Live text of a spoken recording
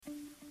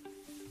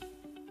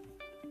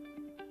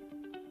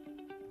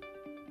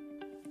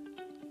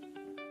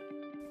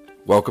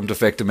Welcome to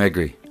Factum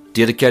Agri,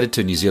 dedicated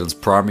to New Zealand's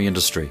primary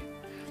industry.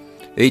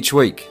 Each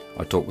week,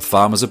 I talk with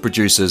farmers and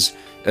producers,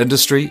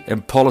 industry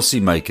and policy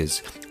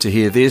makers to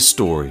hear their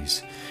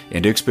stories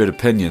and expert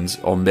opinions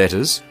on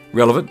matters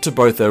relevant to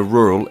both our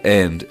rural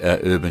and our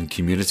urban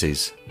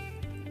communities.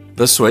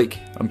 This week,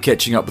 I'm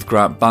catching up with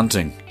Grant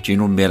Bunting,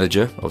 General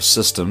Manager of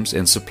Systems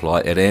and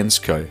Supply at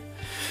ANZCO.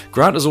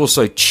 Grant is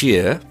also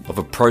chair of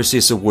a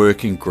processor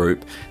working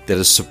group that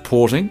is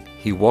supporting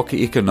He Waka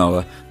Eke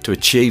Noa to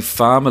achieve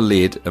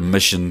farmer-led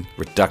emission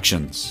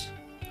reductions.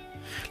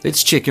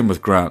 Let's check in with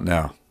Grant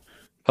now.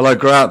 Hello,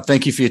 Grant.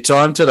 Thank you for your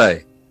time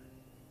today.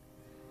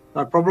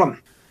 No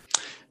problem.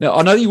 Now,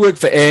 I know you work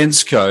for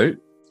ANZCO.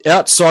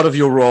 Outside of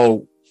your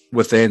role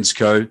with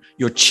ANZCO,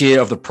 you're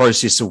chair of the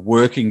processor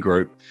working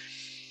group.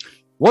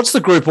 What's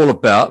the group all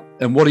about,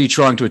 and what are you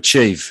trying to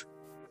achieve?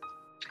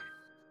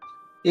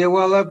 Yeah,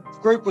 well, the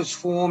group was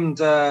formed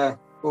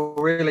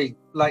really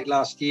late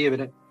last year,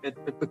 but it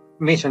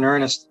met in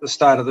earnest at the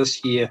start of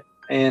this year.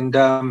 And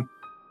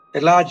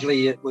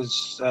it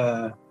was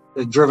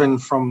driven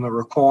from the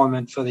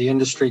requirement for the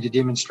industry to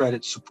demonstrate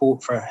its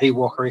support for He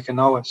Waka Eke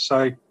Noa.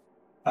 So,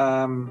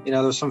 there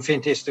was some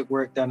fantastic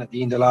work done at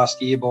the end of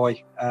last year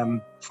by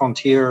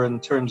Fonterra in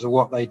terms of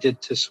what they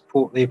did to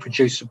support their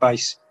producer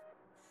base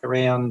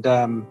around,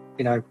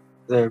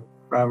 the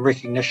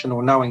recognition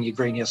or knowing your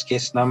greenhouse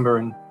gas number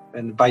and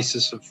the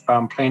basis of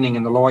farm planning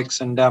and the likes.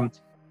 And I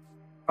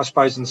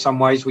suppose in some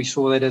ways we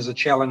saw that as a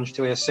challenge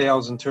to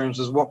ourselves in terms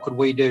of what could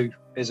we do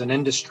as an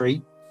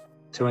industry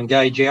to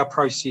engage our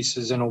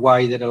processors in a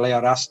way that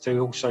allowed us to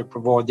also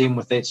provide them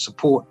with that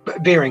support.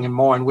 But bearing in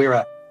mind we're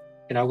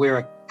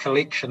a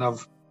collection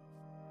of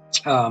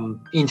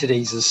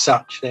entities as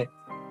such that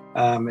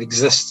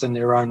exists in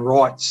their own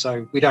right.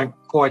 So we don't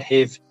quite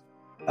have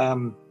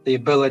the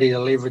ability to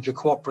leverage a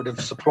cooperative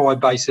supply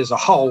base as a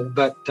whole,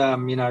 but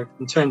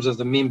in terms of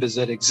the members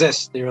that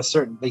exist, there are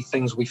certainly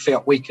things we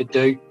felt we could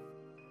do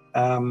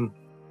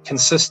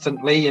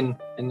consistently and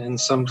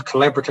some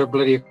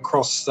collaboratively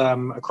across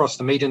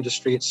the meat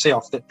industry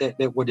itself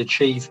that would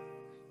achieve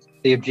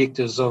the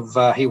objectives of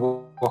He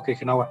Waka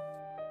Eke Noa.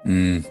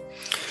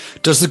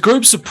 Does the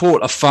group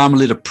support a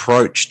farmer-led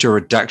approach to a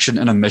reduction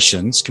in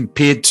emissions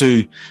compared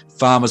to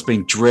farmers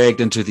being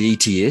dragged into the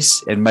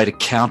ETS and made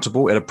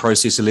accountable at a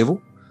processor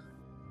level?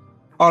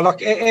 Oh,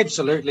 look,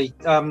 absolutely.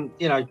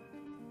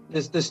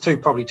 There's two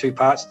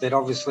parts to that.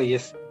 Obviously,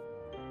 if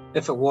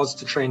it was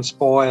to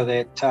transpire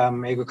that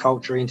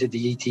agriculture entered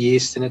the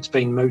ETS, then it's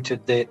been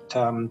mooted that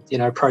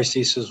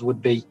processors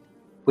would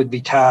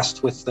be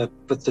tasked with the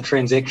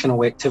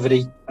transactional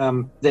activity.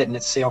 That in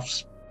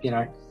itself's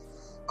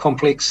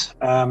complex.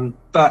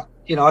 But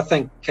I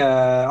think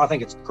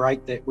it's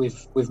great that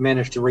we've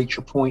managed to reach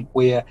a point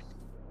where,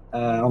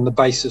 on the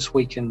basis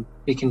we can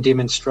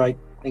demonstrate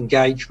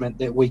engagement,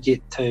 that we get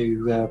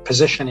to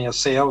position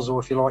ourselves, or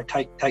if you like,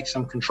 take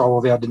some control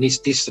of our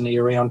destiny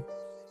around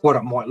what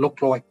it might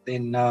look like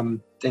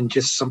than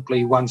just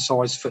simply one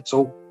size fits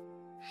all.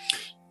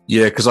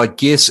 Yeah, because I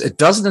guess it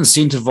doesn't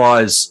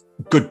incentivize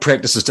good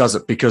practices, does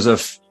it? Because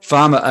if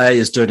farmer A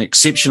is doing an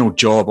exceptional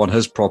job on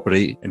his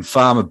property and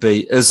farmer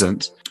B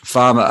isn't,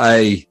 farmer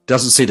A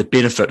doesn't see the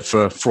benefit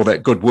for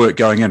that good work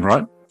going in,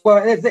 right?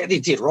 Well, they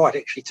did right,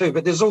 actually, too.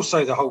 But there's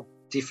also the whole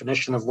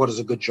definition of what is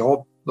a good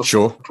job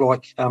look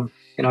like.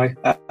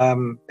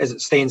 As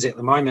it stands at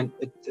the moment,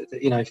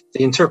 the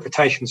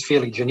interpretation is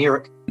fairly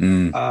generic.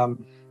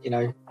 And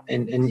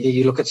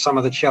you look at some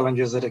of the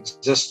challenges that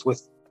exist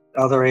with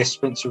other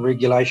aspects of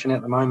regulation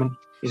at the moment.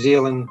 New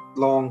Zealand,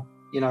 long,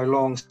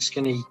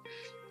 skinny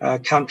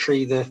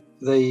country.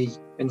 The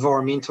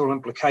environmental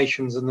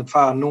implications in the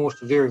far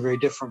north are very, very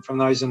different from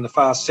those in the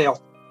far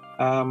south.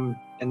 And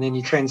then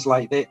you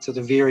translate that to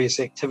the various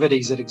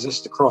activities that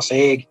exist across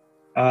ag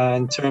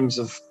in terms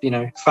of,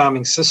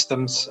 farming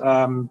systems.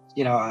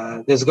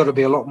 There's got to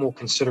be a lot more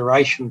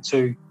consideration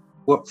to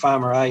what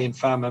farmer A and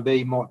farmer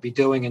B might be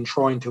doing and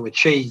trying to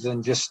achieve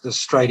than just the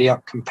straight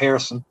out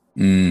comparison.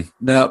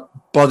 Now,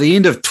 by the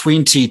end of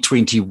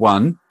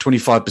 2021,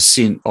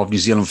 25% of New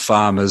Zealand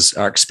farmers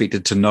are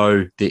expected to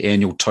know their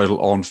annual total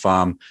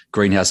on-farm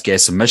greenhouse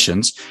gas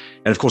emissions.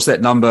 And of course,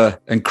 that number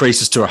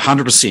increases to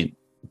 100%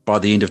 by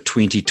the end of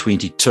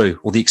 2022,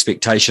 or the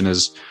expectation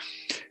is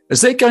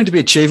that going to be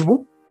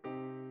achievable?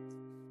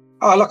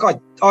 Oh, look,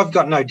 I've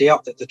got no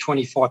doubt that the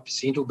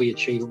 25% will be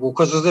achievable,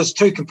 because there's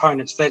two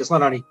components to that. It's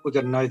not only we've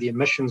got to know the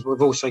emissions,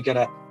 we've also got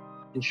to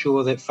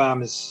ensure that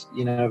farmers,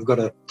 have got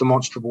a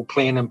demonstrable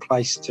plan in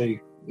place to,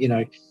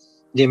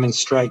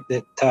 demonstrate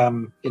that,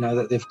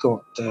 that they've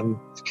got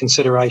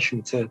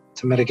consideration to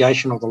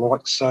mitigation of the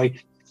likes. So,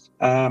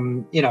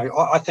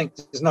 I think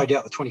there's no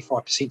doubt the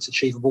 25% is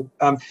achievable.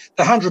 The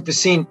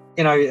 100%,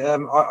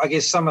 I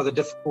guess some of the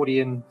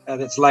difficulty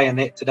that's laying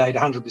that today, the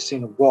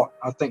 100% of what,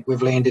 I think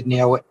we've landed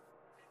now at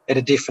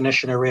a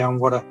definition around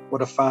what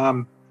a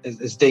farm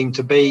is deemed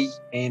to be,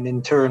 and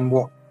in turn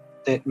what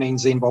that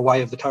means then by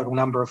way of the total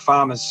number of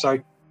farmers. So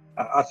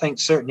I think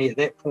certainly at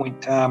that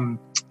point,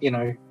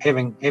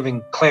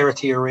 having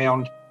clarity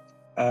around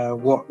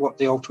what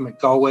the ultimate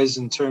goal is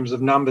in terms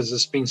of numbers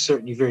has been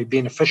certainly very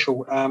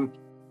beneficial. And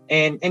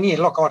yeah,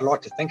 look, I'd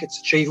like to think it's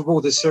achievable.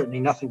 There's certainly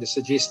nothing to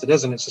suggest it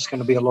isn't. It's just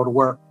going to be a lot of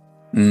work.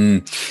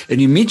 And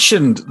you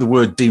mentioned the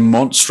word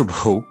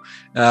demonstrable.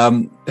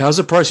 How's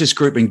the process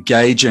group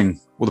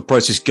engaging, or the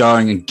process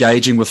going,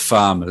 engaging with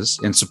farmers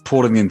and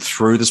supporting them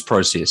through this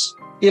process?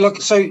 Yeah,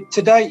 look, so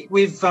today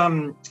we've,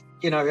 and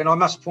I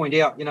must point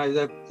out,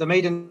 the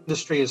meat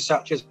industry as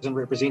such isn't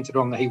represented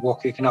on the He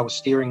Waka Kanoa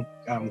steering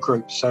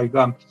group. So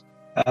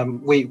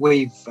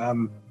we're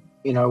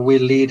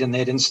led in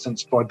that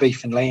instance by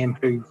Beef and Lamb,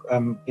 who,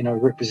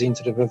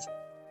 representative of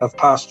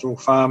pastoral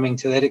farming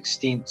to that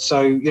extent.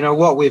 So,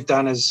 what we've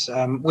done is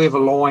we've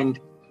aligned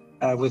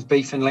with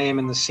Beef and Lamb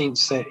in the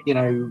sense that,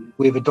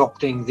 we're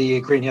adopting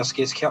their greenhouse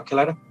gas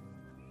calculator.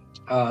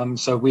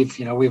 So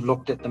we've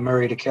looked at the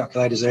myriad of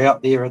calculators that are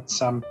out there.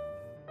 It's a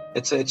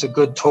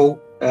good tool.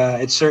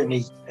 It's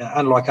certainly,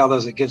 unlike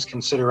others, it gives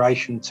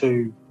consideration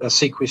to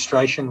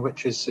sequestration,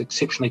 which is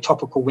exceptionally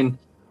topical when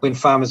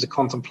farmers are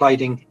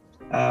contemplating,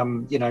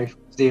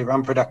 their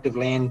unproductive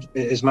land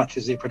as much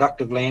as their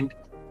productive land.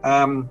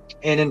 And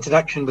in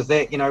conjunction with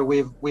that,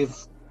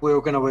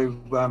 we're going to,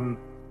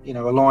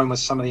 align with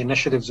some of the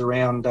initiatives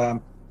around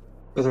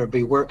whether it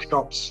be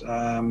workshops.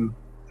 I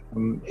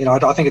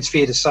think it's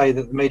fair to say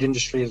that the meat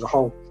industry as a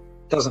whole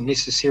doesn't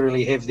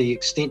necessarily have the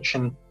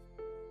extension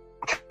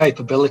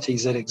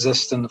capabilities that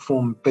exist in the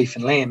form of Beef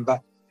and Lamb,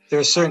 but there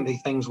are certainly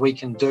things we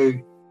can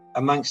do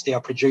amongst our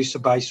producer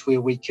base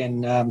where we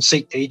can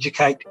seek to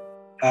educate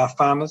our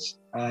farmers.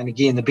 And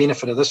again, the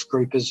benefit of this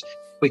group is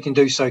we can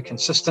do so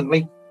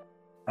consistently.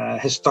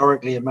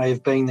 Historically, it may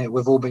have been that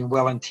we've all been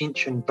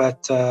well-intentioned,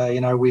 but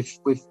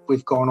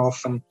we've gone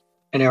off and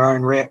in our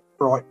own right,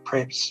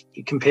 perhaps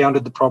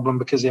compounded the problem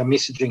because our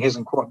messaging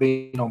hasn't quite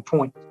been on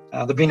point.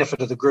 The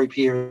benefit of the group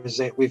here is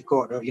that we've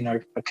got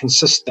a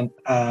consistent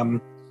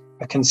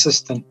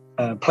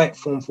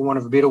platform, for want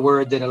of a better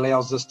word, that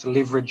allows us to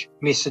leverage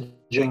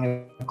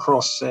messaging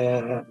across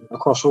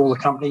all the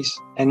companies,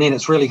 and then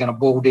it's really going to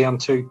boil down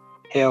to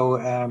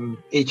how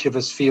each of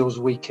us feels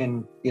we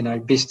can,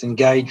 best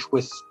engage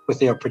with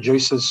our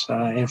producers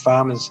and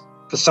farmers.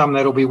 For some,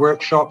 that'll be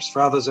workshops.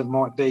 For others, it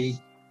might be,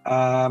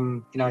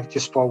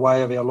 just by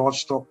way of our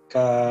livestock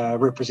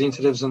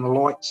representatives and the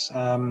likes.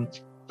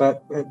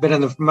 But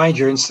in the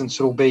major instance,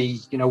 it'll be,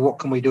 what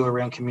can we do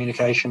around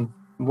communication?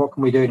 And what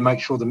can we do to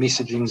make sure the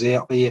messaging's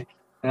out there?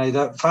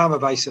 The farmer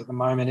base at the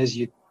moment, as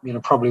you're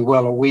probably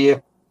well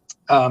aware,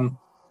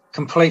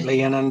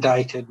 completely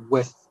inundated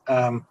with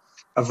a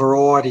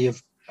variety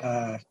of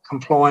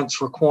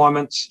compliance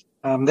requirements.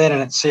 That in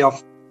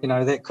itself,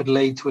 that could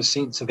lead to a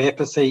sense of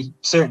apathy,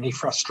 certainly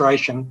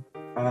frustration.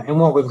 And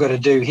what we've got to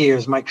do here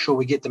is make sure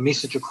we get the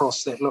message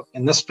across that, look,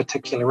 in this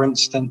particular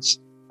instance,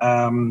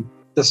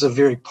 this is a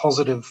very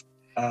positive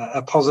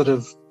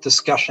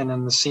discussion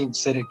in the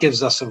sense that it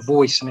gives us a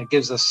voice and it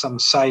gives us some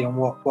say on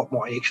what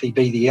might actually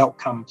be the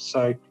outcome.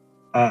 So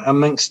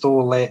amongst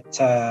all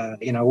that,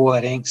 all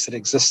that angst that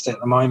exists at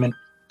the moment,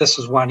 this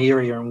is one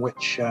area in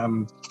which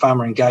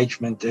farmer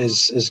engagement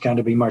is going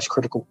to be most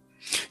critical.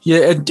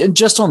 Yeah, and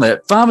just on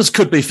that, farmers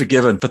could be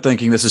forgiven for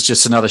thinking this is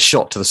just another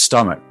shot to the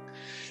stomach.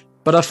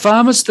 But are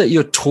farmers that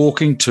you're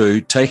talking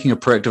to taking a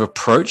proactive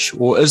approach,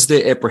 or is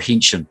there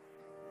apprehension?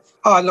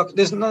 Oh, look,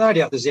 there's no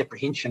doubt there's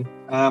apprehension,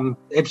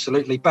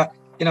 absolutely. But,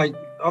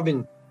 I've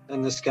been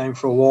in this game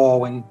for a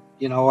while, and,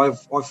 I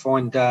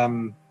find,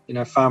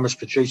 farmers,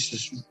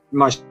 producers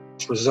most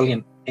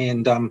resilient,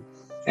 and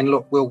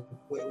look, we'll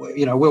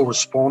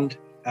respond,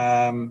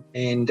 and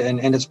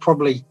it's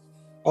probably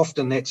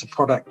often that's a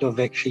product of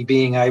actually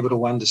being able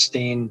to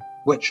understand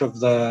which of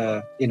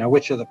the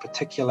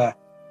particular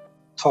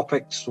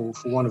topics, or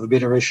for want of a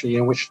better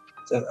issue, which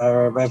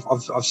are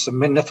of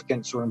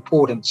significance or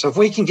importance. So if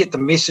we can get the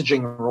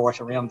messaging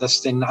right around this,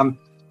 then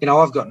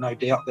I've got no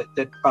doubt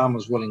that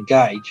farmers will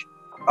engage.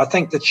 I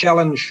think the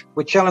challenge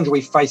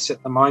we face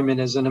at the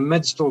moment is, in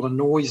amidst all the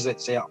noise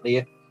that's out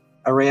there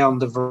around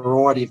the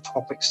variety of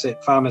topics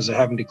that farmers are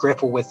having to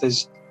grapple with,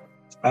 is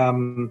how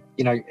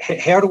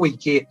do we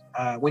get,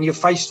 when you're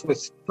faced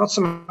with not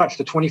so much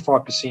the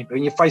 25%, but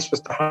when you're faced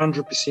with the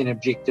 100%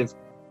 objective,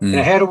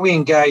 how do we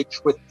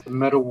engage with the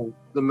middle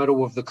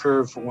of the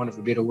curve, for want of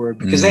a better word?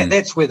 Because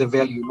that's where the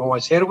value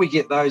lies. How do we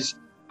get the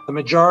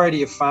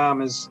majority of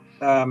farmers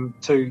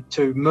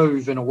to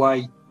move in a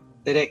way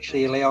that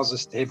actually allows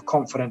us to have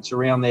confidence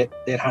around that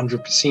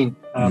 100%?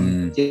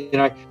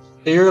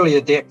 The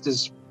early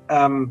adapters,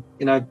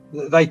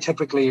 they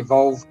typically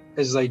evolve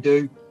as they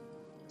do.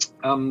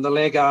 The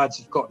laggards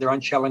have got their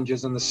own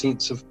challenges in the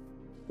sense of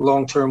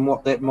long-term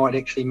what that might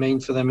actually mean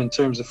for them in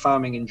terms of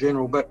farming in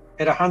general. But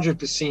at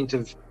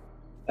 100%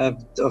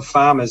 of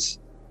farmers,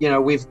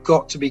 we've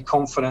got to be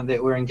confident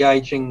that we're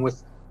engaging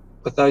with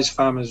those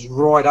farmers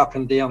right up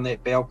and down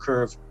that bell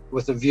curve,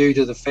 with a view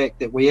to the fact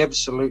that we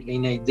absolutely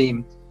need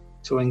them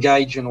to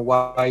engage in a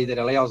way that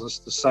allows us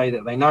to say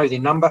that they know their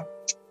number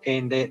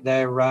and that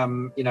they're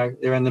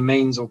in the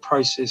means or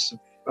process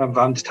of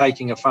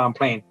undertaking a farm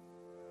plan.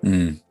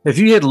 Have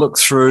you had a look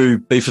through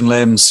Beef and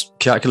Lamb's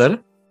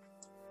calculator?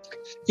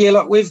 Yeah,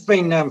 look, we've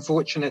been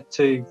fortunate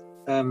to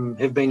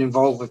have been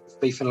involved with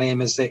beef and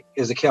lamb as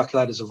the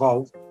calculators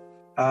evolve.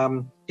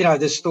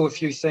 There's still a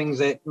few things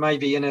that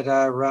maybe in it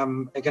are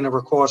going to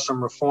require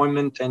some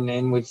refinement,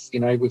 and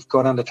we've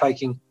got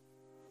undertaking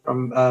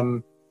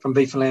from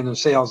beef and lamb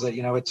themselves that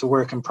it's a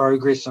work in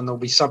progress, and there'll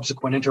be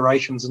subsequent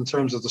iterations in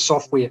terms of the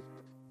software.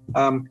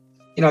 But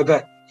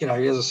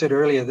as I said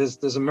earlier,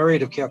 there's a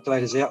myriad of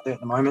calculators out there at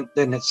the moment.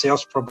 That in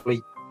itself's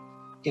probably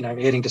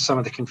adding to some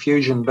of the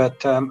confusion,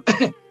 but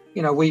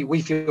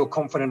we feel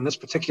confident in this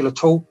particular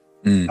tool.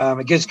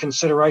 It gives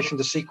consideration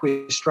to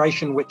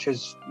sequestration, which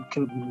is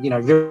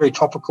very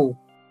topical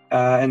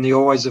in the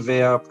eyes of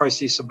our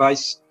processor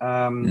base.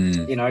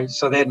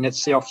 So that in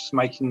itself is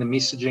making the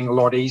messaging a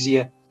lot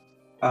easier.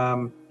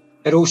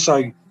 It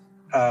also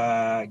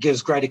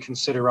gives greater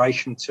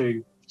consideration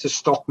to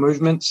stock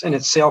movements in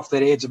itself.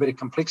 That adds a bit of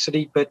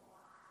complexity, but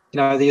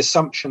the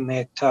assumption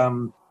that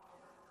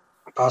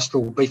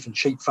pastoral beef and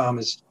sheep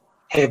farmers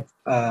have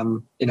a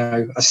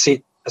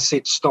set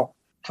stock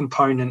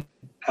component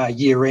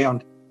year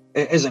round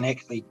isn't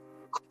actually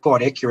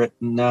quite accurate.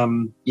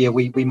 And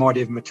we might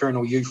have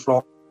maternal ewe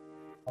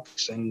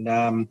flocks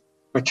and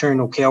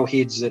maternal cow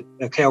herds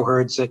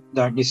that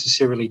don't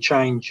necessarily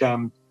change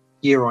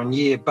year on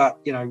year, but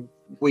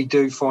we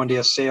do find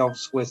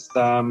ourselves with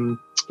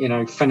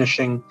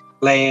finishing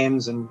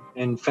lambs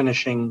and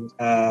finishing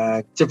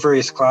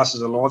various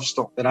classes of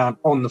livestock that aren't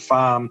on the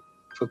farm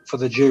for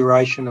the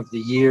duration of the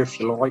year, if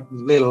you like,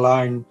 let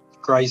alone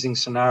grazing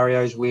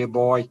scenarios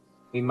whereby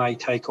we may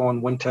take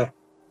on winter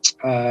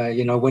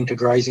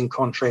grazing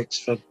contracts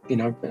for,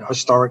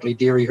 historically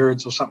dairy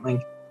herds or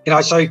something.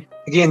 So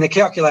again, the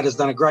calculator's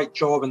done a great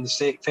job in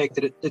the fact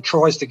that it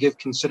tries to give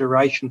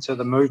consideration to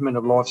the movement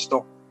of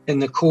livestock in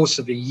the course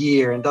of a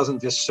year and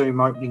doesn't just assume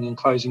opening and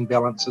closing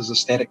balances are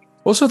static.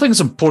 Also, I think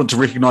it's important to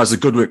recognise the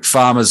good work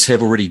farmers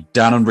have already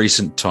done in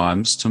recent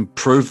times to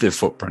improve their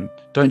footprint,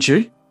 don't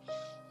you?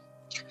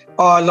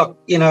 Oh, look,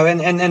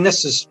 and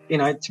this is,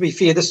 to be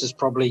fair, this is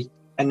probably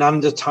an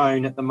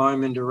undertone at the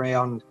moment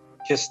around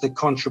just the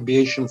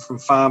contribution from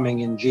farming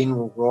in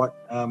general, right?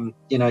 And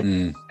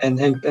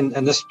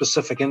in this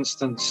specific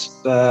instance,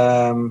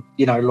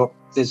 look,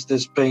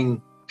 there's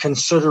been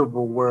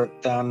considerable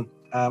work done.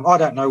 I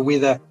don't know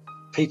whether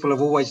people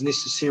have always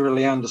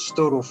necessarily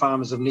understood, or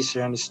farmers have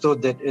necessarily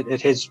understood, that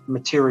it has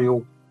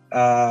material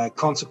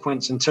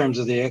consequence in terms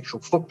of the actual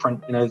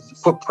footprint,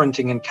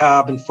 footprinting and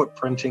carbon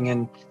footprinting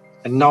and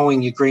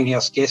knowing your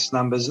greenhouse gas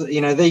numbers.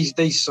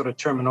 These sort of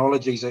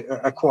terminologies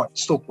are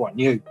still quite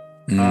new.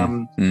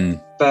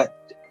 But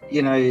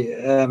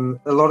a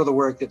lot of the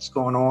work that's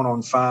gone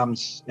on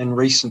farms in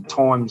recent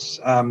times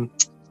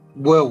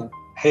will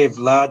have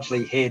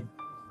largely had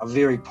a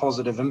very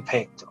positive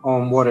impact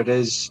on what it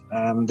is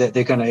that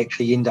they're going to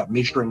actually end up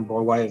measuring by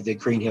way of their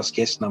greenhouse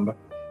gas number.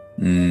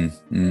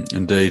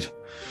 Indeed.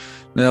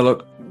 Now,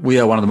 look, we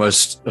are one of the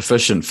most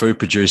efficient food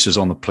producers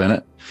on the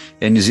planet,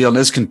 and New Zealand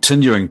is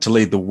continuing to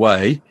lead the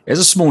way. As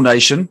a small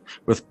nation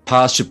with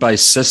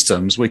pasture-based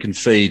systems, we can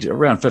feed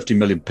around 50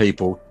 million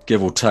people,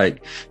 give or take.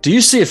 Do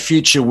you see a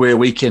future where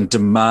we can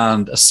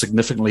demand a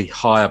significantly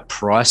higher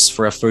price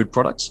for our food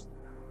products?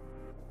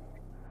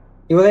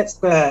 Yeah, well, that's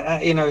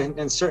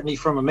and certainly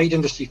from a meat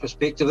industry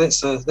perspective,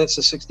 that's a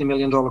 $60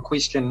 million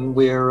question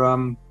where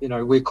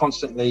we're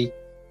constantly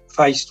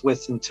faced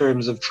with in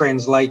terms of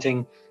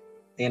translating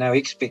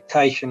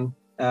expectation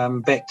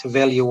back to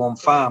value on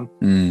farm.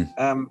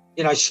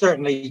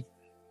 Certainly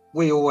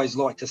we always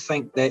like to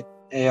think that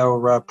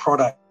our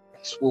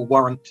products will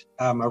warrant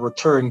a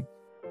return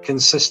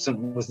consistent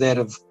with that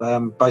of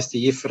both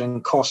the effort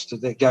and cost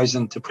that goes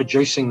into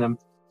producing them.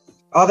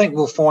 I think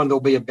we'll find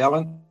there'll be a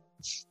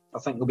balance. I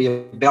think there'll be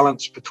a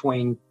balance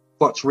between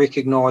what's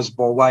recognised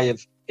by way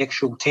of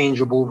actual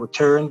tangible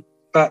return.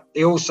 But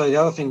the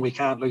other thing we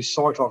can't lose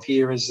sight of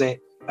here is that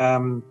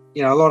a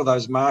lot of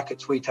those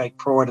markets we take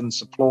pride in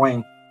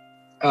supplying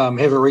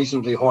have a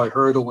reasonably high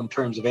hurdle in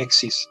terms of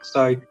access.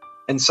 So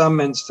in some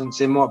instance,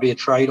 there might be a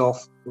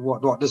trade-off.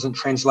 What isn't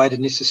translated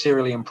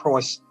necessarily in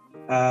price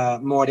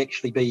might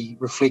actually be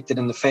reflected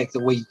in the fact that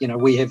we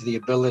have the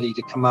ability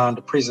to command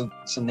a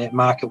presence in that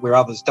market where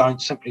others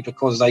don't, simply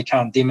because they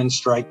can't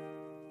demonstrate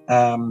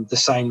the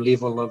same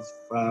level of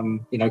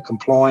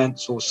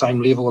compliance or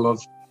same level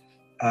of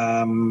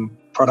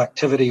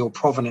productivity or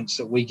provenance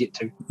that we get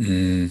to.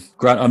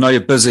 Grant, I know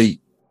you're busy,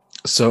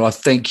 so I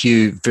thank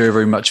you very,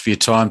 very much for your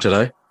time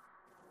today.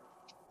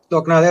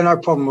 Look, no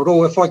problem at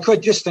all. If I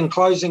could just in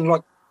closing,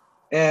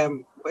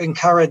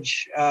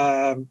 encourage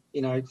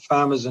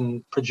farmers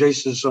and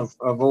producers of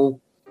all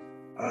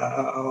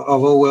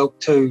ilk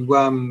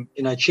to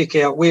check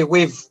out.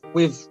 We've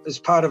as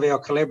part of our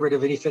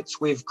collaborative efforts,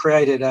 we've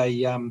created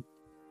a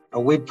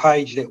web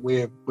page that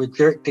we're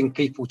directing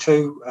people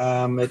to.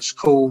 It's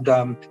called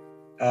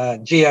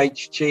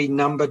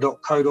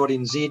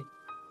ghgnumber.co.nz.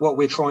 What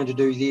we're trying to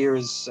do there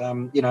is,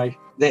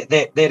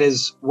 that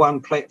is one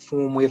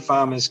platform where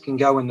farmers can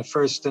go in the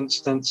first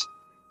instance,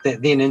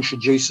 that then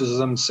introduces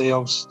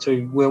themselves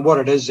to what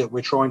it is that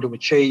we're trying to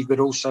achieve, but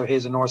also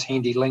has a nice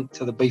handy link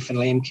to the beef and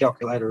lamb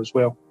calculator as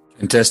well.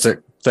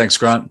 Fantastic. Thanks,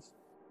 Grant.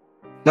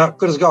 No,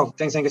 good as gold.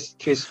 Thanks, Angus.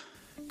 Cheers.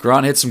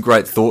 Grant had some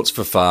great thoughts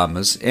for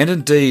farmers and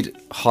indeed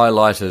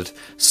highlighted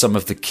some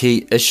of the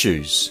key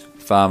issues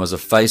farmers are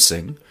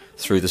facing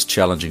through this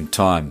challenging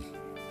time.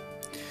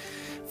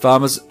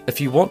 Farmers,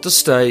 if you want to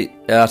stay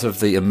out of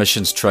the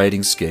emissions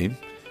trading scheme,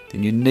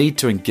 then you need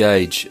to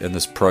engage in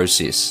this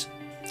process.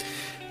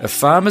 If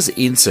farmers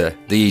enter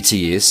the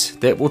ETS,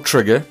 that will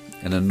trigger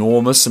an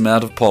enormous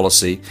amount of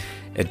policy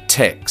and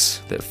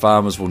tax that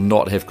farmers will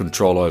not have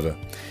control over,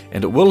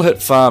 and it will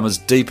hit farmers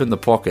deep in the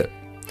pocket.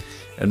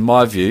 In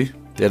my view,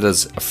 that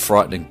is a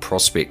frightening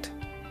prospect.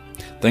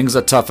 Things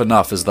are tough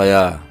enough as they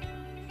are.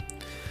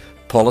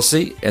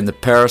 Policy and the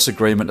Paris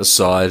Agreement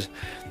aside,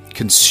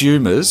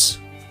 consumers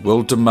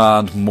will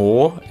demand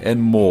more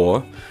and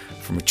more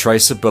from a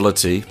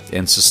traceability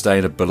and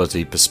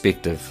sustainability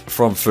perspective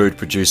from food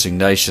producing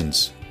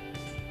nations.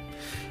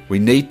 We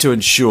need to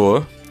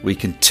ensure we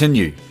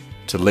continue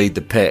to lead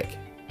the pack.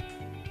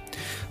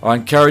 I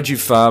encourage you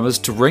farmers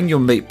to ring your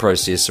meat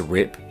processor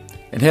rep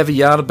and have a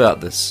yarn about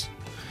this.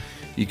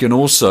 You can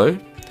also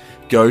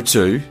go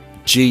to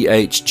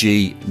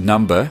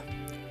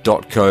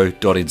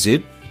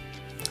ghgnumber.co.nz.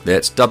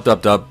 That's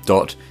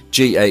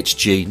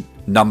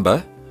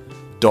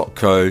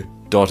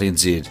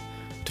www.ghgnumber.co.nz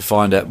to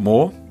find out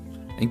more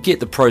and get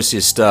the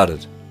process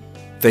started.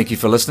 Thank you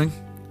for listening,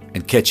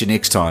 and catch you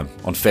next time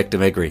on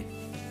Factum Agri.